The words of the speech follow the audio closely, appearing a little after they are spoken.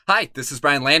Hi, this is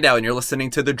Brian Landau, and you're listening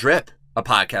to The Drip, a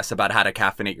podcast about how to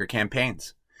caffeinate your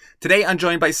campaigns. Today, I'm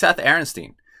joined by Seth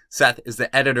Arenstein. Seth is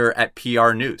the editor at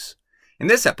PR News. In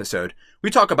this episode, we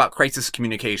talk about crisis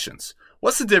communications.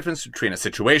 What's the difference between a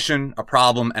situation, a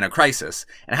problem, and a crisis,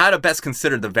 and how to best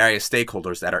consider the various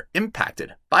stakeholders that are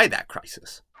impacted by that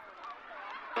crisis.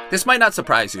 This might not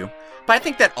surprise you, but I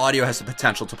think that audio has the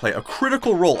potential to play a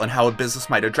critical role in how a business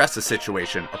might address a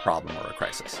situation, a problem, or a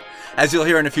crisis. As you'll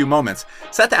hear in a few moments,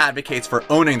 Seth advocates for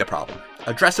owning the problem,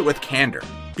 address it with candor,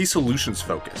 be solutions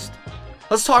focused.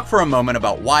 Let's talk for a moment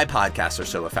about why podcasts are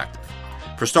so effective.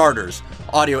 For starters,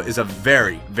 audio is a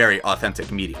very, very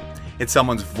authentic medium. It's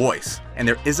someone's voice, and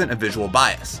there isn't a visual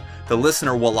bias. The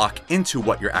listener will lock into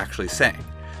what you're actually saying.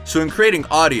 So in creating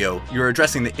audio, you're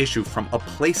addressing the issue from a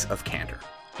place of candor.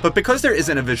 But because there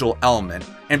isn't a visual element,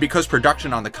 and because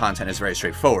production on the content is very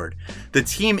straightforward, the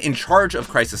team in charge of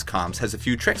crisis comms has a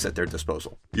few tricks at their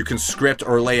disposal. You can script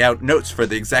or lay out notes for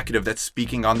the executive that's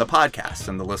speaking on the podcast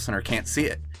and the listener can't see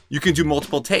it. You can do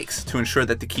multiple takes to ensure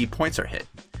that the key points are hit.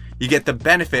 You get the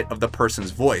benefit of the person's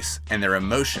voice and their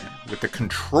emotion with the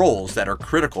controls that are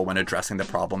critical when addressing the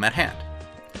problem at hand.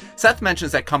 Seth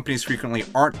mentions that companies frequently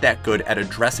aren't that good at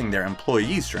addressing their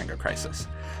employees during a crisis.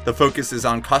 The focus is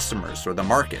on customers or the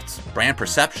markets, brand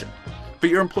perception. But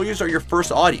your employees are your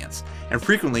first audience, and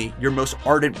frequently your most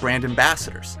ardent brand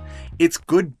ambassadors. It's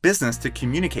good business to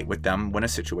communicate with them when a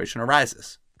situation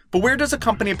arises. But where does a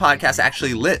company podcast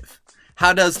actually live?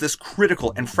 How does this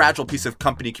critical and fragile piece of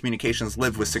company communications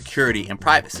live with security and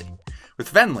privacy? With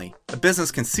Venly, a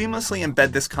business can seamlessly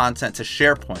embed this content to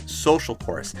SharePoint, Social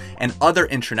Chorus, and other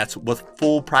intranets with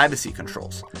full privacy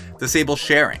controls. Disable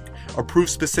sharing,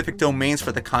 approve specific domains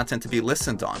for the content to be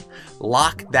listened on,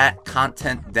 lock that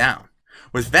content down.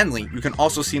 With Venly, you can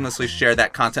also seamlessly share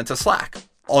that content to Slack.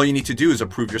 All you need to do is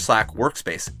approve your Slack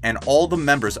workspace, and all the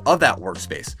members of that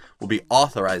workspace will be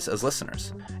authorized as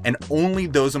listeners. And only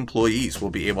those employees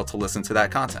will be able to listen to that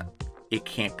content. It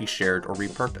can't be shared or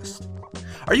repurposed.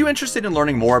 Are you interested in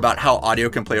learning more about how audio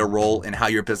can play a role in how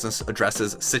your business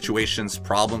addresses situations,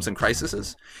 problems, and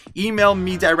crises? Email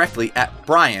me directly at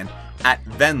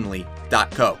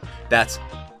brian@venly.co. That's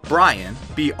Brian,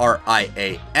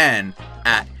 B-R-I-A-N,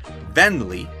 at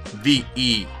Venly,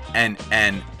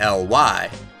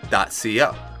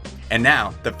 VENNLY.co. And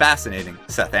now, the fascinating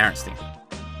Seth Arenstein.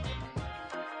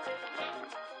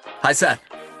 Hi, Seth.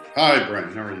 Hi,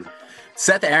 Brian. How are you?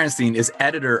 Seth Arenstein is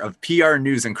editor of PR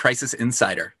News and Crisis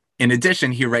Insider. In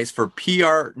addition, he writes for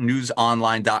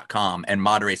prnewsonline.com and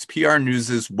moderates PR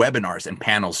News' webinars and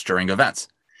panels during events.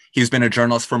 He's been a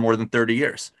journalist for more than 30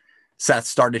 years. Seth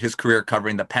started his career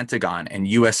covering the Pentagon and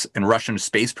U.S. and Russian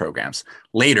space programs.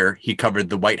 Later, he covered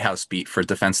the White House beat for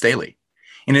Defense Daily.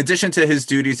 In addition to his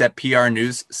duties at PR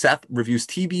News, Seth reviews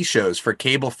TV shows for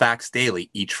Cable Facts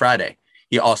Daily each Friday.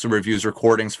 He also reviews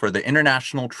recordings for the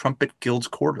International Trumpet Guild's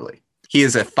Quarterly. He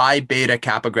is a Phi Beta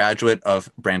Kappa graduate of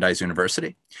Brandeis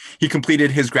University. He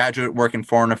completed his graduate work in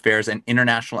foreign affairs and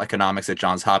international economics at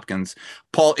Johns Hopkins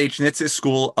Paul H. Nitz's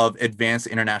School of Advanced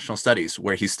International Studies,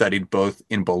 where he studied both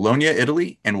in Bologna,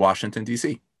 Italy, and Washington,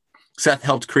 D.C. Seth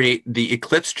helped create the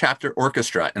Eclipse Chapter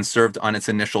Orchestra and served on its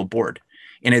initial board.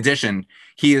 In addition,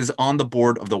 he is on the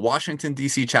board of the Washington,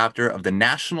 D.C. chapter of the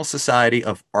National Society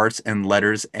of Arts and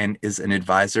Letters and is an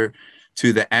advisor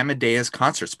to the Amadeus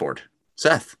Concerts Board.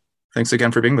 Seth, thanks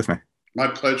again for being with me. My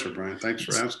pleasure, Brian. Thanks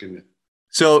for asking me.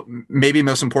 So maybe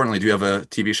most importantly, do you have a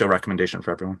TV show recommendation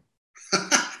for everyone?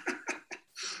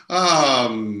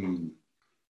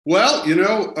 Well,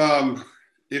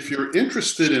 if you're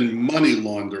interested in money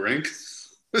laundering,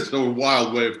 it's a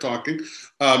wild way of talking.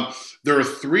 There are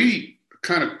three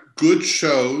kind of good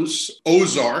shows.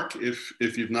 Ozark,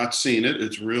 if you've not seen it,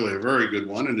 it's really a very good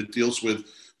one, and it deals with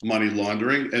money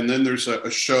laundering. And then there's a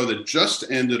show that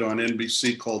just ended on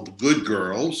NBC called The Good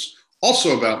Girls,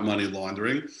 also about money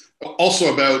laundering,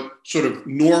 also about sort of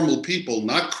normal people,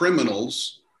 not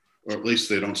criminals, or at least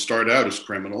they don't start out as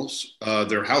criminals.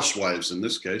 They're housewives in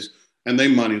this case, and they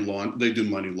do money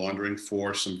laundering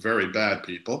for some very bad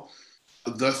people.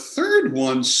 The third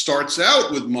one starts out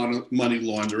with money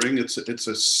laundering. It's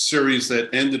a series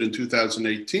that ended in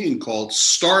 2018 called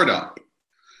Startup.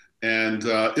 And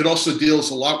it also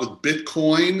deals a lot with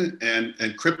Bitcoin and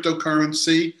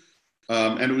cryptocurrency.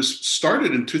 And it was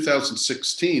started in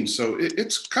 2016. So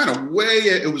it's kind of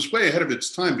it was way ahead of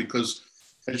its time because,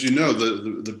 as you know,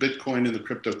 the Bitcoin and the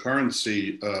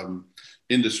cryptocurrency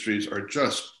industries are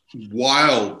just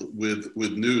wild with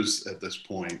news at this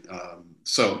point.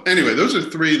 So anyway, those are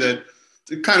three that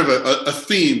kind of a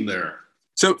theme there.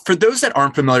 So for those that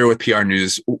aren't familiar with PR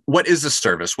News, what is the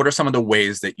service? What are some of the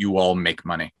ways that you all make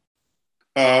money?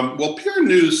 Well, PR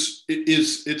news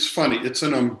it's funny. It's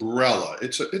an umbrella.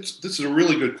 This is a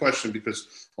really good question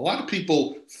because a lot of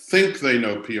people think they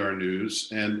know PR news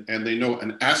and they know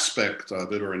an aspect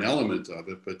of it or an element of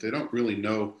it, but they don't really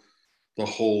know the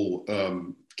whole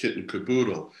kit and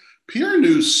caboodle. PR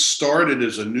news started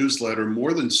as a newsletter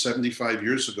more than 75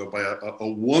 years ago by a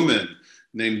woman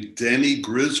named Denny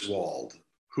Griswold,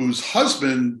 whose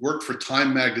husband worked for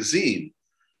Time magazine.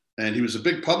 And he was a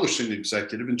big publishing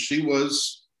executive, and she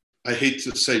was, I hate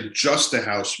to say just a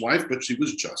housewife, but she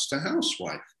was just a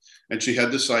housewife. And she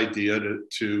had this idea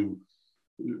to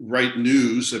write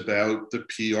news about the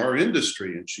PR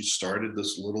industry. And she started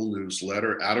this little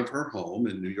newsletter out of her home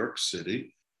in New York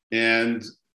City. And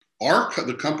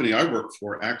the company I work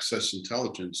for, Access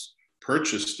Intelligence,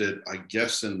 purchased it, I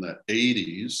guess, in the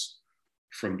 80s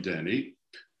from Denny,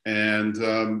 and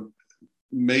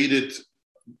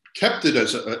kept it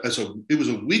it was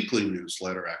a weekly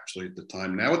newsletter actually at the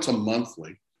time. Now it's a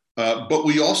monthly, but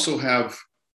we also have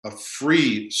a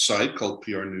free site called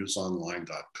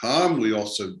prnewsonline.com. We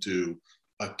also do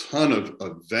a ton of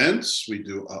events. We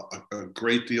do a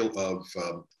great deal of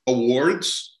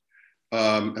awards,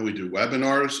 and we do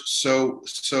webinars. So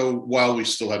while we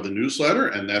still have the newsletter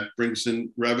and that brings in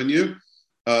revenue,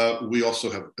 we also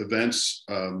have events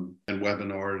and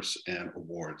webinars and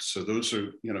awards. So those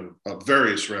are,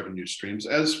 various revenue streams,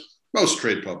 as most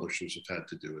trade publishers have had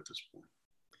to do at this point.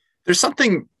 There's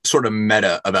something sort of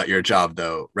meta about your job,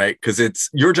 though, right? Because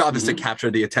your job is to capture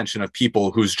the attention of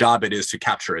people whose job it is to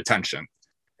capture attention.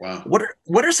 Wow.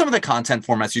 What are some of the content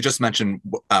formats? You just mentioned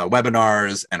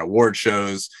webinars and award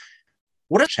shows.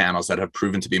 What are channels that have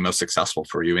proven to be most successful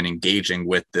for you in engaging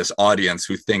with this audience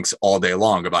who thinks all day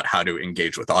long about how to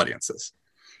engage with audiences?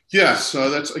 Yes,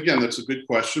 that's a good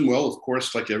question. Well, of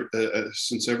course,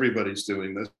 since everybody's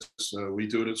doing this, we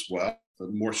do it as well,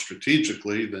 more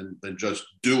strategically than just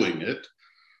doing it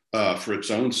for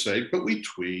its own sake. But we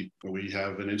tweet, we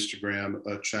have an Instagram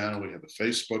channel, we have a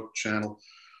Facebook channel.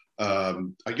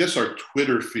 I guess our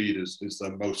Twitter feed is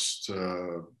the most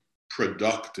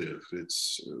productive.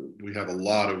 We have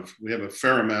a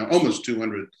fair amount, almost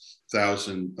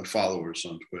 200,000 followers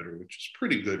on Twitter, which is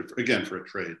pretty good, again, for a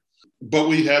trade. But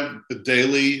we have the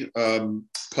daily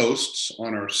posts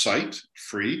on our site,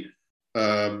 free.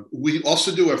 We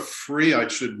also do I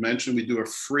should mention, we do a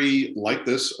free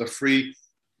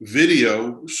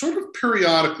video, sort of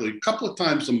periodically, a couple of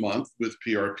times a month with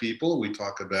PR people. We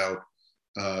talk about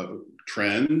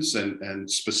trends and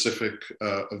specific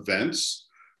events.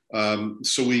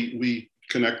 So we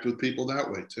connect with people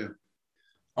that way too.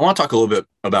 I want to talk a little bit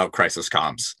about crisis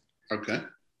comms. Okay.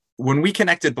 When we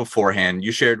connected beforehand,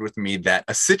 you shared with me that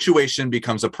a situation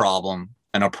becomes a problem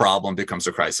and a problem becomes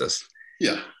a crisis.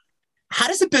 Yeah. How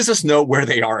does a business know where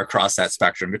they are across that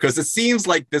spectrum? Because it seems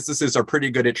like businesses are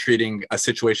pretty good at treating a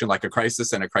situation like a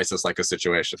crisis and a crisis like a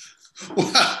situation.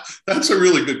 Well, that's a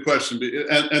really good question.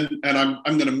 And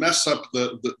I'm going to mess up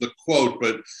the quote,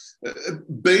 but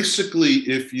basically,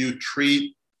 if you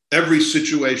treat every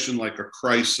situation like a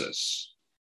crisis,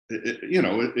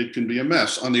 it can be a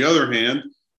mess. On the other hand,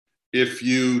 if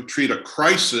you treat a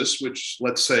crisis, which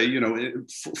let's say,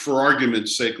 for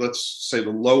argument's sake, let's say the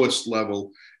lowest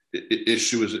level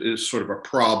issue is sort of a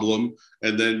problem,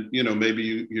 and then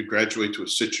maybe you graduate to a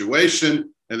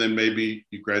situation, and then maybe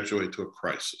you graduate to a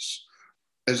crisis.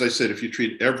 As I said, if you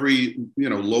treat every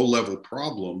low-level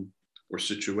problem or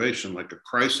situation like a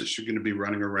crisis, you're going to be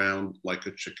running around like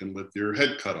a chicken with your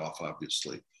head cut off,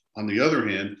 obviously. On the other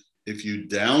hand, if you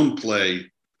downplay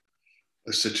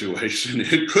a situation,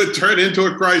 it could turn into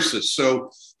a crisis.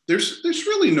 So there's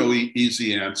really no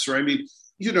easy answer. I mean,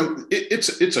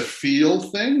 it's a feel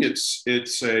thing.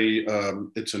 It's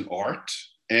an art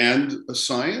and a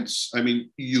science. I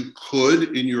mean, you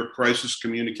could, in your crisis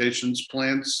communications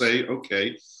plan, say,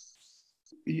 okay,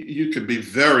 you could be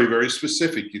very, very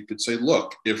specific. You could say,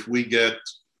 look, if we get,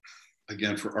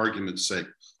 again, for argument's sake,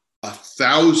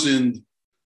 1,000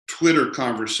 Twitter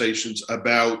conversations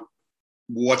about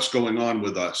what's going on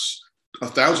with us,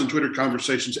 1,000 Twitter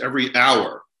conversations every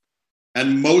hour,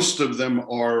 and most of them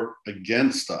are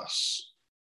against us,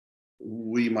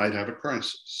 we might have a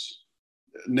crisis.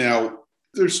 Now,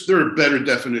 there are better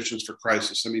definitions for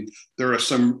crisis. I mean, there are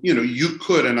some, you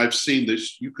could, and I've seen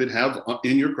this, you could have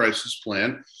in your crisis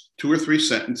plan 2 or 3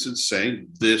 sentences saying,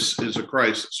 this is a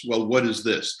crisis. Well, what is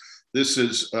this? This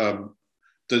is,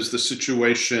 does the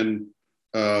situation,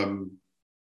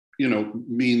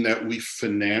 mean that we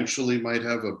financially might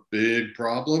have a big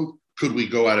problem? Could we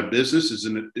go out of business? Is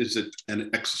it an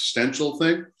existential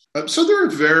thing? So there are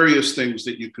various things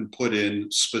that you can put in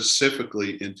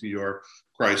specifically into your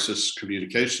crisis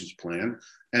communications plan.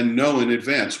 and know in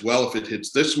advance, well, if it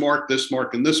hits this mark,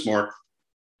 and this mark,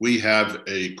 we have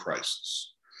a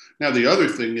crisis. Now, the other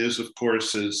thing is, of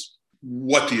course, is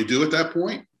what do you do at that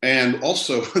point? And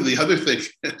also the other thing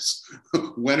is,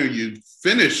 when are you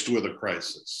finished with a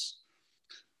crisis?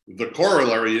 The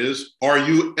corollary is, are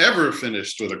you ever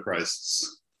finished with a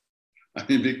crisis? I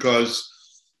mean, because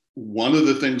one of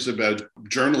the things about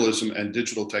journalism and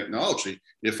digital technology,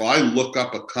 if I look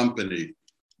up a company,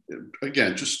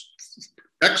 again, just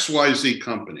XYZ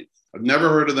company, I've never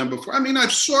heard of them before. I mean,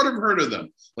 I've sort of heard of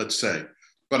them, let's say,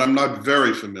 but I'm not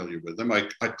very familiar with them. I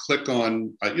click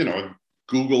on, I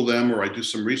Google them, or I do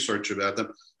some research about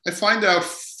them. I find out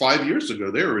 5 years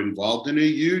ago they were involved in a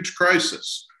huge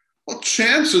crisis. Well,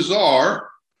 chances are,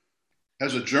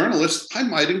 as a journalist, I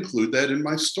might include that in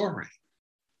my story.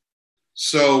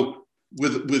 So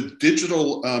with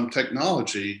digital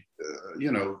technology,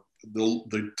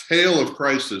 the tail of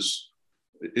crisis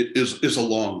is a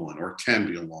long one, or can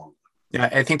be a long one. Yeah,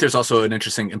 I think there's also an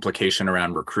interesting implication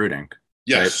around recruiting.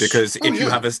 Yes. Right? Because if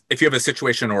you have a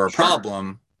situation or a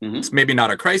problem, it's maybe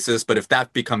not a crisis, but if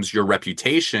that becomes your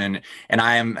reputation, and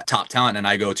I am top talent and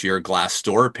I go to your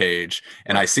Glassdoor page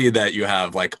and I see that you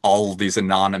have like all these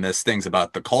anonymous things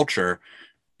about the culture,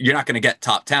 you're not going to get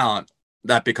top talent.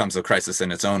 That becomes a crisis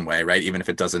in its own way, right? Even if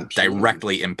it doesn't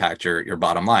directly impact your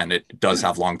bottom line, it does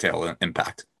have long tail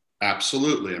impact.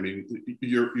 Absolutely. I mean,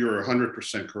 you're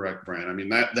 100% correct, Brian. I mean,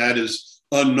 that is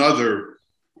another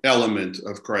element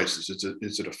of crisis.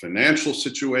 Is it a financial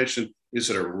situation? Is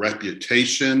it a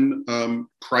reputation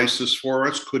crisis for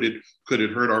us? Could it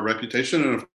hurt our reputation?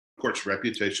 And of course,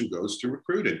 reputation goes to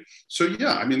recruiting. So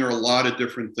yeah, I mean, there are a lot of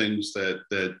different things that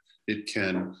it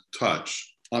can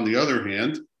touch. On the other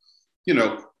hand,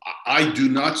 I do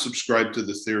not subscribe to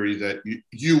the theory that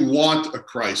you want a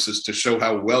crisis to show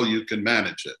how well you can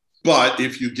manage it. But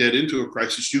if you get into a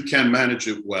crisis, you can manage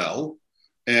it well,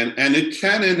 and it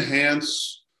can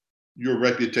enhance your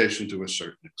reputation to a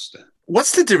certain extent.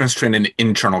 What's the difference between an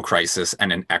internal crisis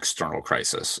and an external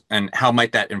crisis? And how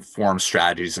might that inform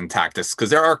strategies and tactics? Because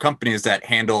there are companies that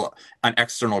handle an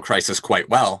external crisis quite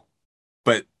well,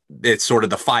 but it's sort of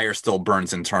the fire still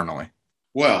burns internally.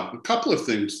 Well, a couple of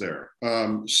things there.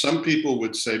 Some people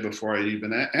would say, before I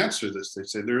even answer this, they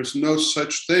say there is no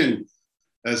such thing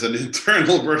as an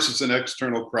internal versus an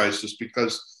external crisis,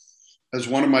 because, as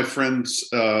one of my friends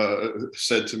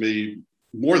said to me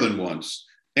more than once,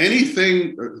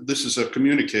 anything, this is a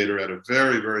communicator at a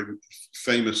very, very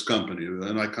famous company,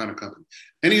 an iconic company,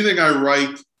 anything I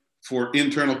write for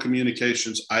internal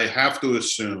communications, I have to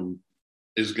assume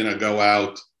is going to go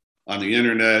out on the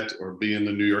internet or be in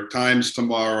the New York Times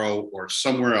tomorrow or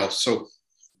somewhere else. So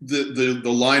the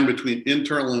line between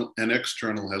internal and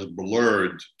external has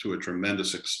blurred to a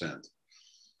tremendous extent.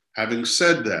 Having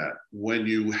said that, when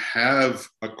you have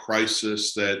a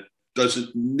crisis that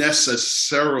doesn't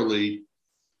necessarily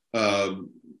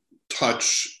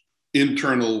touch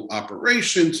internal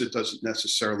operations, it doesn't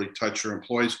necessarily touch your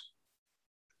employees,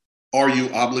 are you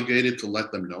obligated to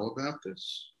let them know about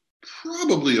this?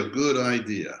 Probably a good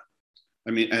idea. I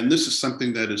mean, and this is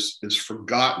something that is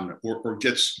forgotten or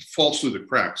falls through the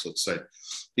cracks, let's say,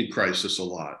 in crisis a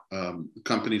lot.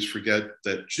 Companies forget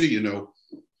that,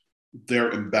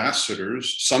 their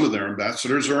ambassadors, some of their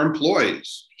ambassadors are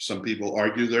employees. Some people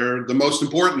argue they're the most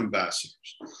important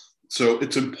ambassadors. So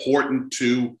it's important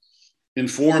to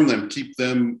inform them, keep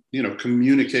them,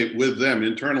 communicate with them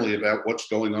internally about what's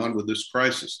going on with this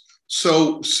crisis.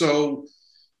 So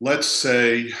let's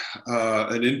say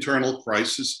an internal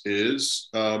crisis is,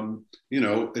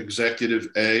 Executive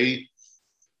A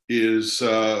is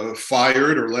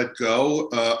fired or let go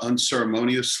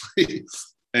unceremoniously,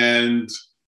 and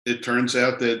it turns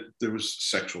out that there was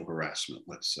sexual harassment,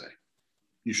 let's say.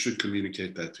 You should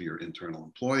communicate that to your internal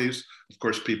employees. Of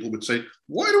course, people would say,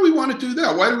 why do we want to do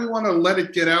that? Why do we want to let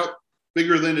it get out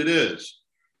bigger than it is?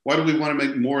 Why do we want to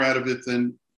make more out of it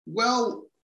than, well,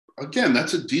 again,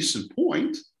 that's a decent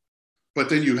point. But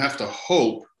then you have to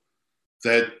hope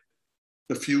that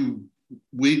a few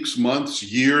weeks, months,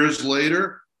 years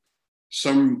later,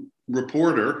 some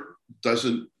reporter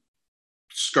doesn't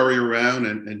scurry around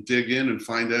and dig in and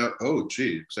find out, oh,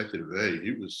 gee, Executive A,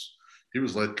 he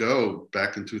was let go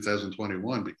back in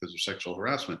 2021 because of sexual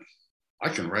harassment. I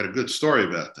can write a good story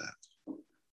about that.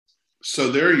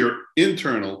 So there, your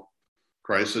internal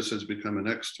crisis has become an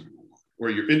external one, or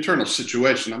your internal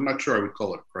situation, I'm not sure I would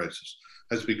call it a crisis,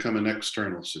 has become an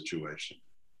external situation.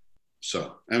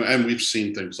 So, and we've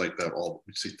seen things like that all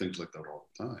the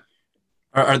time.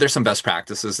 Are there some best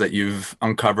practices that you've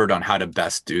uncovered on how to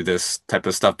best do this type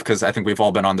of stuff? Because I think we've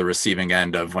all been on the receiving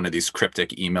end of one of these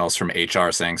cryptic emails from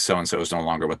HR saying so and so is no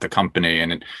longer with the company,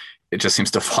 and it just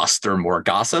seems to foster more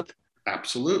gossip.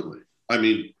 Absolutely. I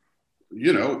mean,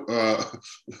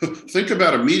 think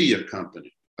about a media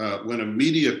company. When a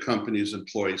media company's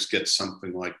employees get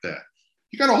something like that,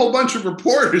 you got a whole bunch of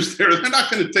reporters there. They're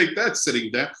not going to take that sitting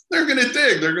down. They're going to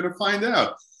dig. They're going to find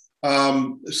out.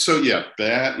 So yeah,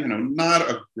 that, not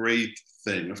a great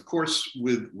thing. Of course,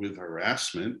 with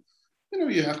harassment,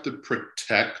 you have to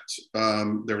protect.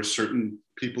 There are certain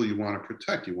people you want to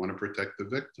protect. You want to protect the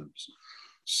victims.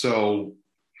 So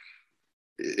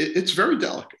it's very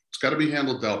delicate. It's got to be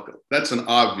handled delicately. That's an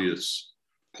obvious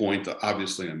point that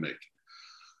obviously I'm making.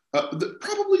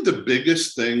 Probably the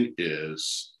biggest thing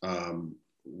is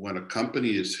when a company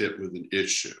is hit with an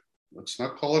issue. Let's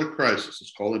not call it a crisis.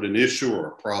 Let's call it an issue or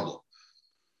a problem.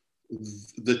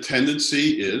 The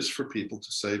tendency is for people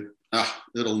to say,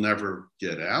 it'll never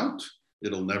get out.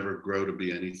 It'll never grow to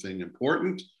be anything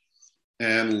important.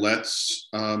 And let's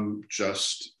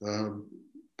just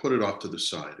put it off to the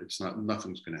side.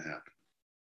 Nothing's going to happen.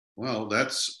 Well,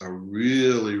 that's a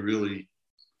really, really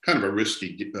kind of a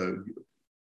risky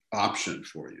option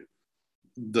for you.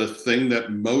 The thing that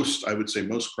I would say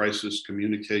most crisis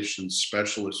communications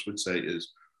specialists would say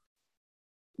is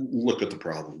look at the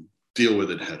problem, deal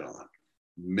with it head on.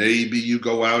 Maybe you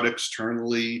go out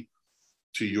externally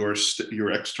to your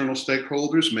external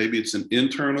stakeholders. Maybe it's an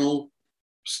internal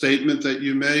statement that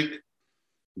you make.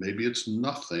 Maybe it's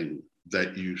nothing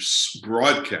that you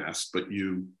broadcast, but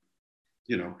you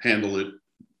handle it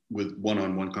with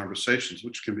one-on-one conversations,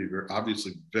 which can be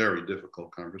obviously very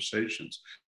difficult conversations.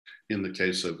 In the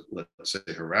case of, let's say,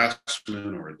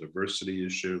 harassment or a diversity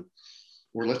issue,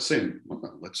 or let's say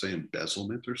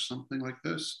embezzlement or something like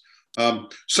this.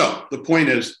 So the point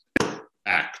is,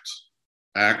 act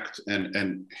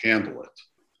and handle it.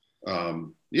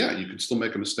 Yeah, you can still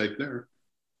make a mistake there.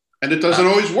 And it doesn't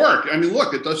always work. I mean,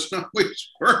 look, it doesn't always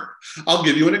work. I'll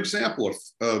give you an example.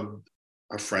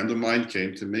 A friend of mine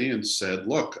came to me and said,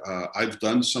 look, I've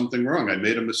done something wrong. I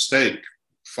made a mistake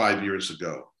 5 years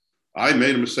ago. I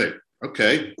made a mistake.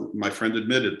 Okay, my friend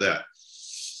admitted that.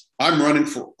 I'm running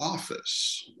for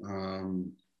office.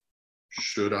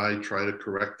 Should I try to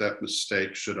correct that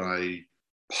mistake? Should I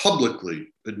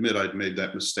publicly admit I'd made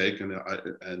that mistake and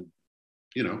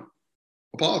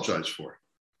apologize for it?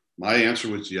 My answer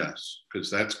was yes,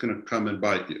 because that's going to come and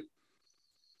bite you.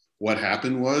 What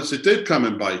happened was it did come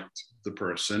and bite the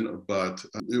person, but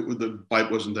the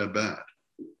bite wasn't that bad.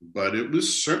 But it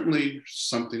was certainly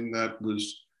something that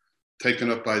was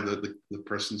taken up by the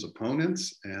person's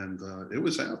opponents, and it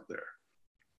was out there.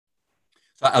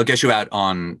 I'll get you out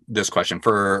on this question.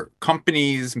 For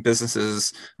companies,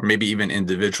 businesses, or maybe even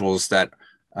individuals that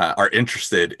are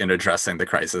interested in addressing the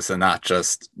crisis and not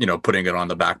just, putting it on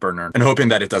the back burner and hoping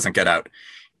that it doesn't get out.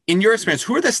 In your experience,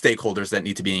 who are the stakeholders that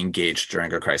need to be engaged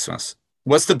during a crisis?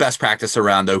 What's the best practice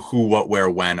around the who, what, where,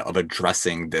 when of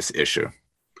addressing this issue?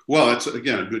 Well, that's,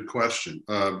 again, a good question.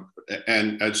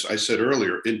 And as I said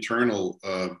earlier, internal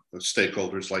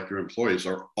stakeholders like your employees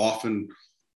are often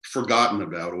forgotten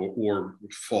about or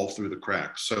fall through the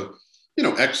cracks. So,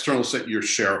 external, your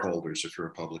shareholders, if you're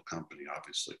a public company,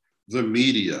 obviously. The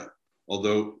media,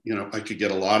 although, I could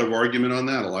get a lot of argument on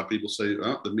that. A lot of people say,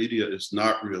 the media is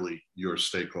not really your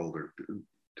stakeholder.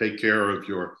 Take care of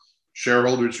your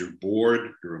shareholders, your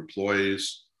board, your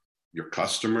employees, your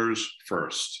customers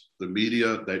first. The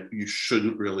media, that you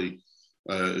shouldn't really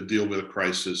deal with a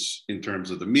crisis in terms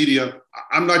of the media.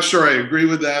 I'm not sure I agree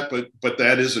with that, but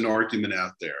that is an argument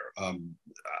out there.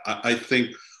 I think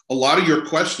a lot of your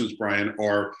questions, Brian,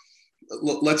 are,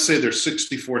 let's say they're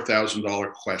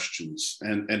 $64,000 questions,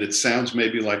 and it sounds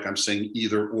maybe like I'm saying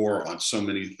either or on so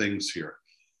many things here.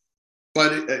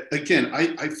 But again,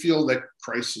 I feel that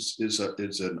crisis is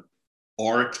an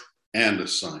art and a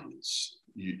science.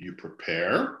 You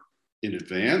prepare in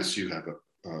advance. You have a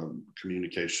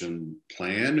communication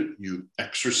plan. You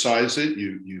exercise it.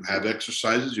 You have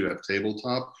exercises. You have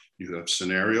tabletop. You have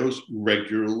scenarios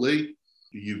regularly.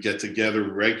 You get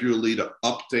together regularly to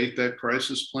update that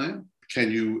crisis plan.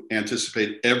 Can you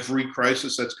anticipate every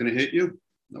crisis that's going to hit you?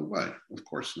 No way. Of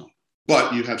course not.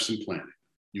 But you have some planning.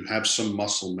 You have some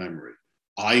muscle memory.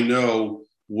 I know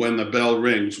when the bell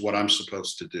rings what I'm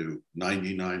supposed to do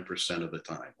 99% of the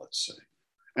time, let's say.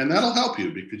 And that'll help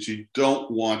you, because you don't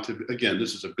want to, again,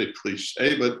 this is a big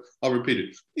cliche, but I'll repeat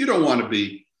it. You don't want to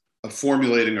be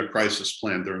formulating a crisis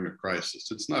plan during a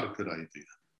crisis. It's not a good idea.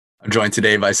 I'm joined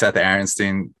today by Seth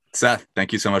Arenstein. Seth,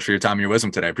 thank you so much for your time and your wisdom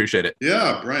today. I appreciate it.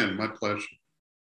 Yeah, Brian, my pleasure.